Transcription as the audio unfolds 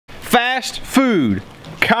Fast food.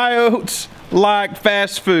 Coyotes like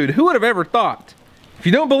fast food. Who would have ever thought? If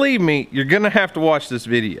you don't believe me, you're gonna have to watch this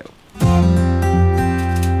video.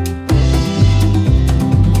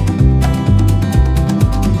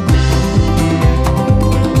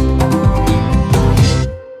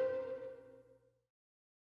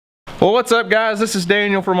 Well, what's up guys? This is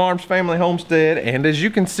Daniel from Arms Family Homestead, and as you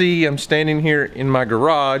can see, I'm standing here in my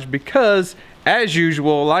garage because, as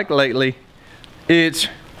usual, like lately, it's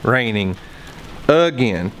raining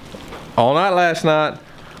again. All night last night,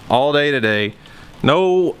 all day today.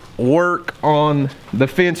 No work on the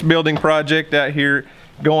fence building project out here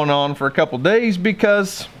going on for a couple days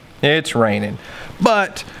because it's raining.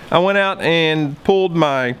 But I went out and pulled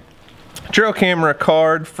my trail camera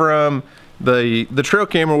card from the trail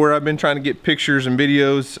camera where I've been trying to get pictures and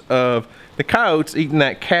videos of the coyotes eating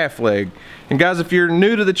that calf leg. And guys, if you're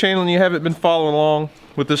new to the channel and you haven't been following along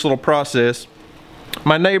with this little process,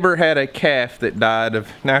 my neighbor had a calf that died of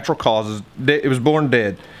natural causes. It was born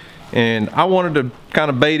dead. And I wanted to kind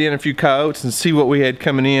of bait in a few coyotes and see what we had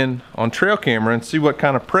coming in on trail camera and see what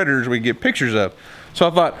kind of predators we get pictures of. So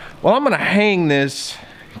I thought, well, I'm gonna hang this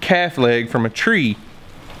calf leg from a tree,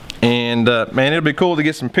 and man, it'll be cool to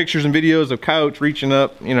get some pictures and videos of coyotes reaching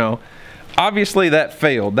up, you know. Obviously that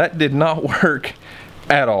failed. That did not work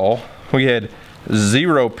at all. We had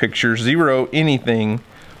zero pictures, zero anything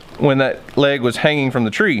when that leg was hanging from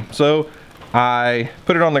the tree. So I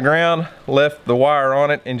put it on the ground, left the wire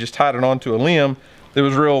on it, and just tied it onto a limb that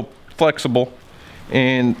was real flexible,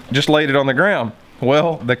 and just laid it on the ground.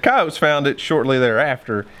 Well, the coyotes found it shortly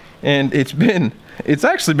thereafter, and it's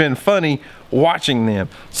actually been funny watching them.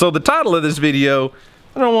 So the title of this video,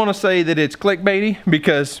 I don't want to say that it's clickbaity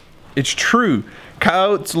because it's true.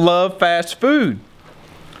 Coyotes love fast food.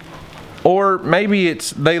 Or maybe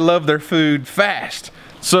it's they love their food fast.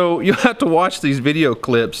 So you'll have to watch these video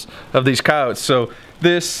clips of these coyotes. So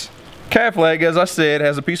this calf leg, as I said,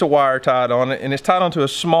 has a piece of wire tied on it, and it's tied onto a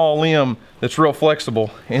small limb that's real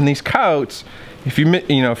flexible. And these coyotes, if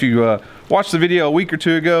you watched the video a week or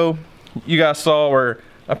two ago, you guys saw where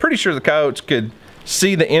I'm pretty sure the coyotes could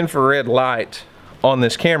see the infrared light on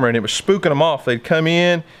this camera, and it was spooking them off. They'd come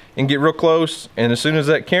in and get real close, and as soon as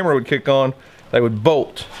that camera would kick on, they would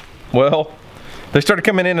bolt. Well, they started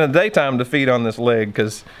coming in the daytime to feed on this leg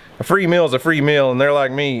because a free meal is a free meal, and they're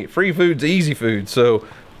like me, free food's easy food, so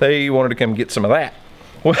they wanted to come get some of that.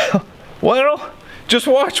 Well, just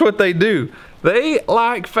watch what they do. They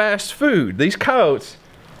like fast food. These coyotes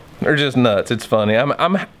are just nuts. It's funny.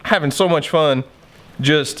 I'm having so much fun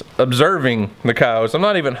just observing the coyotes. I'm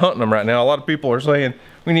not even hunting them right now. A lot of people are saying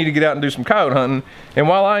we need to get out and do some coyote hunting, and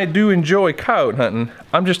while I do enjoy coyote hunting,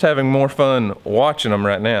 I'm just having more fun watching them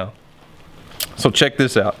right now. So check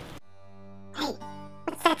this out. Hey,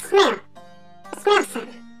 what's that smell? I smell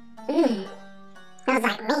something. Smells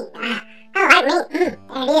like meat. I like meat.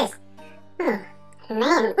 There it is.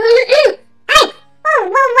 Man. Hey! Whoa.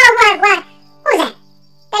 What was that?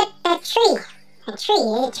 That tree. That tree,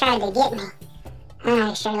 it tried to get me.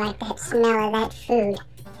 I sure like that smell of that food.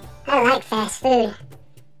 I like fast food.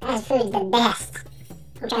 Fast food's the best.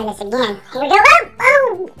 I'll try this again. Here we go.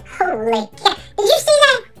 Oh! Holy cow. Did you see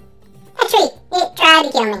that? That tree, it tried to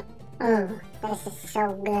kill me. Oh, this is so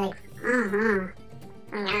good.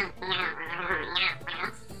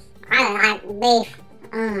 I like beef.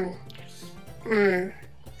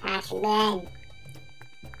 That's good.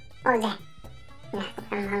 What was that? Nothing,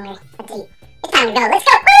 I'm hungry. Let's eat. It's time to go. Let's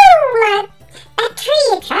go. Woo! That tree,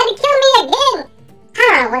 it tried to kill me again. I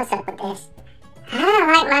don't know what's up with this. I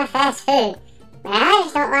like my fast food, but I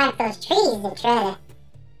just don't like those trees that try to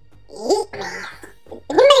eat me.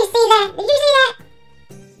 Anybody see that? Did you see that?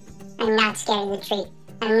 I'm not scared of the tree.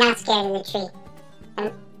 I'm not scared of the tree.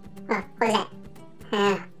 Oh, what was that?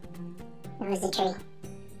 Oh, it was the tree.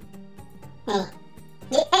 Hey,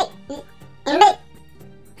 anybody?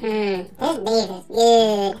 This beef is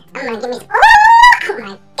good. I'm gonna give me some. Oh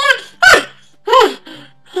my god!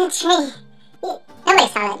 The tree. Nobody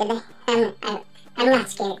saw that, did they? I'm not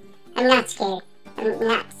scared. I'm not scared. I'm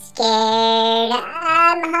not scared.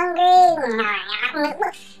 I'm hungry.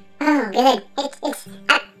 Oh, good.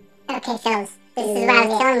 Okay, fellas. This is what I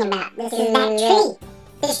was telling you about. This is that tree.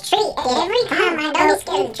 This tree. Every time I don't be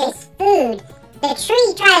scared of this food, the tree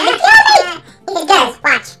tries to kill me. It does.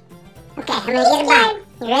 Watch. Okay, I'm gonna get a bite.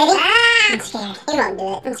 You ready? I'm scared. He won't do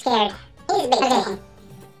it. I'm scared. He's a big chicken.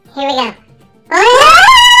 Here we go. Oh!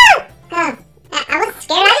 I wasn't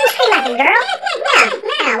scared. I didn't scream like a girl.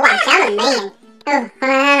 No, watch. I'm a man. Oh, I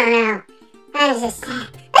don't know. I was just...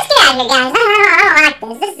 Let's get out of here, guys. I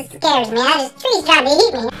don't like this. This scares me. Trees trying to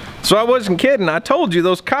eat me. So I wasn't kidding. I told you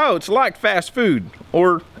those coyotes like fast food.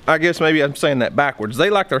 Or I guess maybe I'm saying that backwards. They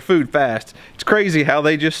like their food fast. It's crazy how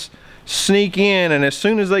they just sneak in, and as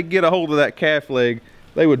soon as they get a hold of that calf leg,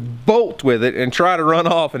 they would bolt with it and try to run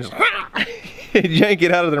off and just yank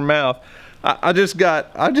it out of their mouth. I just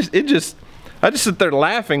sit there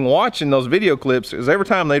laughing watching those video clips, because every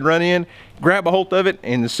time they'd run in, grab a hold of it,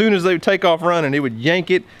 and as soon as they would take off running, it would yank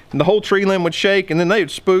it, and the whole tree limb would shake, and then they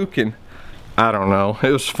would spook, and I don't know. It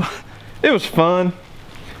was fun. It was fun.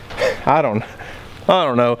 I don't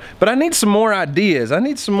know. But I need some more ideas. I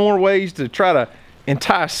need some more ways to try to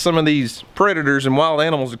entice some of these predators and wild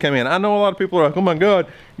animals to come in. I know a lot of people are like, oh my God,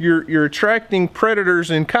 you're attracting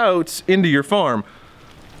predators and coyotes into your farm.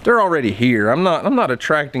 They're already here. I'm not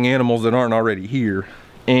attracting animals that aren't already here.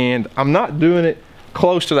 And I'm not doing it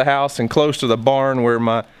close to the house and close to the barn where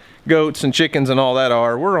my goats and chickens and all that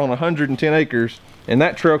are. We're on 110 acres, and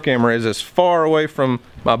that trail camera is as far away from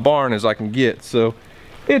my barn as I can get. So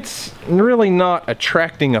it's really not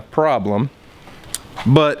attracting a problem,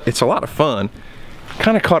 but it's a lot of fun.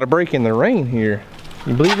 Kind of caught a break in the rain here.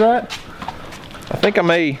 You believe that? I think I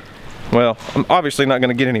may, well, I'm obviously not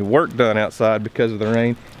gonna get any work done outside because of the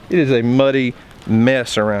rain. It is a muddy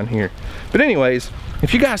mess around here. But anyways,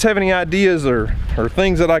 if you guys have any ideas or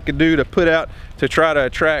things that I could do to put out to try to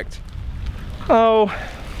attract, oh,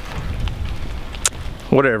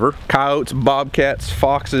 whatever, coyotes, bobcats,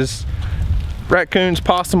 foxes, raccoons,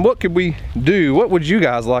 possum, what could we do? What would you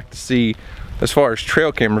guys like to see as far as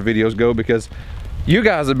trail camera videos go? Because you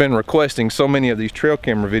guys have been requesting so many of these trail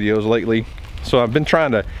camera videos lately, so I've been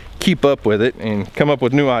trying to keep up with it and come up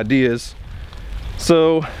with new ideas.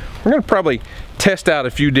 So we're gonna probably test out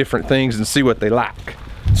a few different things and see what they like.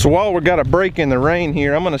 So while we've got a break in the rain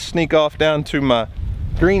here, I'm gonna sneak off down to my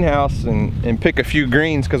greenhouse and pick a few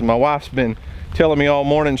greens, because my wife's been telling me all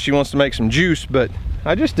morning she wants to make some juice, but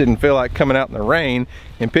I just didn't feel like coming out in the rain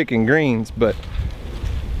and picking greens. But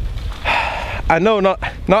I know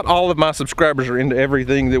not all of my subscribers are into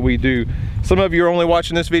everything that we do. Some of you are only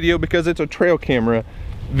watching this video because it's a trail camera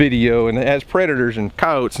video and it has predators and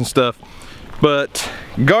coyotes and stuff. But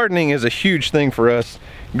gardening is a huge thing for us.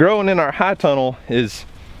 Growing in our high tunnel has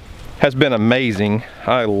been amazing.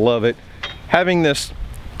 I love it. Having this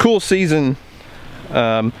cool season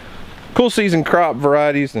crop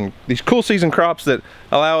varieties and these cool season crops that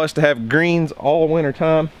allow us to have greens all winter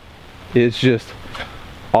time is just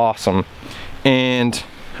awesome. And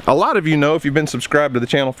a lot of you know, if you've been subscribed to the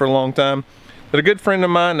channel for a long time, that a good friend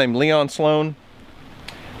of mine named Leon Sloan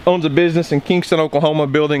owns a business in Kingston, Oklahoma,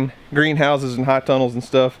 building greenhouses and high tunnels and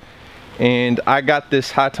stuff. And I got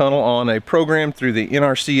this high tunnel on a program through the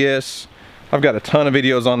NRCS. I've got a ton of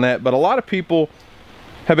videos on that, but a lot of people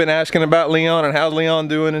have been asking about Leon and how's Leon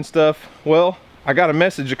doing and stuff. Well, I got a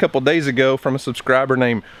message a couple days ago from a subscriber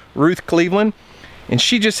named Ruth Cleveland, and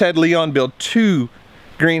she just had Leon build 2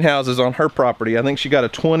 greenhouses on her property. I think she got a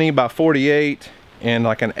 20 by 48 and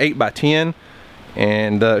like an 8 by 10,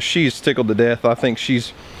 and she's tickled to death. I think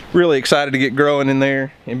she's really excited to get growing in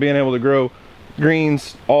there and being able to grow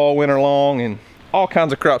greens all winter long and all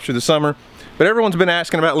kinds of crops through the summer. But everyone's been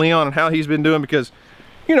asking about Leon and how he's been doing, because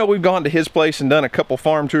you know, we've gone to his place and done a couple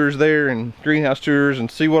farm tours there and greenhouse tours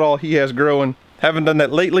and see what all he has growing. Haven't done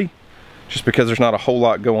that lately just because there's not a whole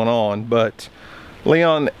lot going on. But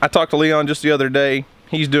Leon, I talked to Leon just the other day.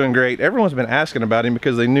 He's doing great. Everyone's been asking about him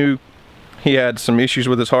because they knew he had some issues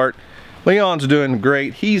with his heart. Leon's doing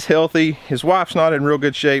great. He's healthy. His wife's not in real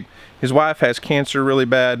good shape. His wife has cancer really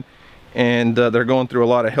bad, and they're going through a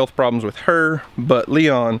lot of health problems with her. But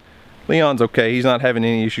Leon's okay. He's not having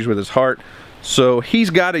any issues with his heart. So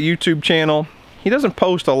he's got a YouTube channel. He doesn't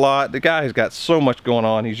post a lot. The guy has got so much going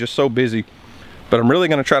on. He's just so busy. But I'm really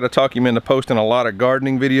going to try to talk him into posting a lot of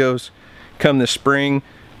gardening videos come this spring.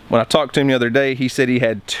 When I talked to him the other day, he said he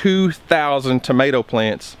had 2,000 tomato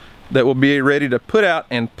plants that will be ready to put out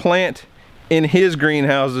and plant in his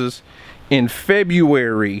greenhouses in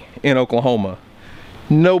February in Oklahoma.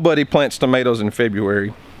 Nobody plants tomatoes in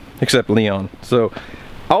February except Leon. So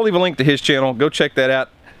I'll leave a link to his channel. Go check that out.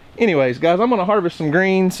 Anyways, guys, I'm gonna harvest some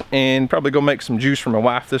greens and probably go make some juice for my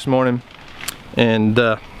wife this morning. And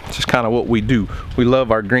it's just kind of what we do. We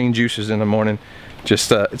love our green juices in the morning.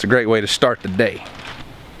 Just it's a great way to start the day.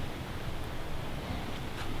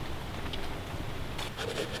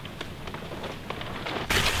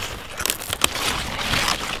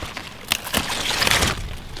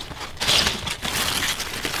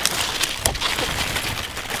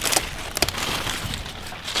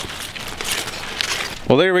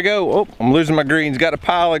 Well, there we go. Oh, I'm losing my greens. Got a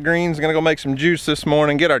pile of greens. Gonna go make some juice this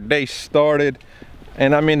morning, get our day started.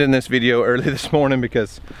 And I'm ending this video early this morning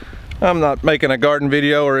because I'm not making a garden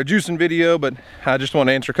video or a juicing video, but I just want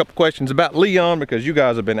to answer a couple questions about Leon because you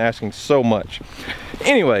guys have been asking so much.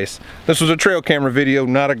 Anyways, this was a trail camera video,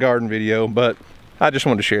 not a garden video, but I just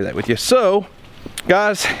wanted to share that with you. So,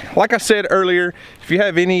 guys, like I said earlier, if you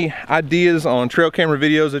have any ideas on trail camera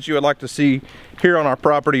videos that you would like to see here on our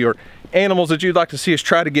property or animals that you'd like to see us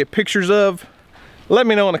try to get pictures of, let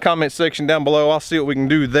me know in the comment section down below. I'll see what we can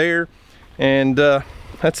do there. And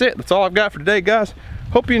that's it. That's all I've got for today, guys.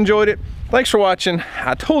 Hope you enjoyed it. Thanks for watching.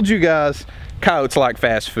 I told you guys, coyotes like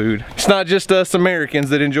fast food. It's not just us Americans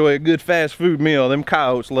that enjoy a good fast food meal. Them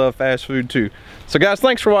coyotes love fast food too. So guys,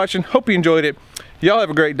 thanks for watching. Hope you enjoyed it. Y'all have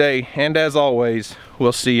a great day. And as always,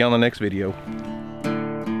 we'll see you on the next video.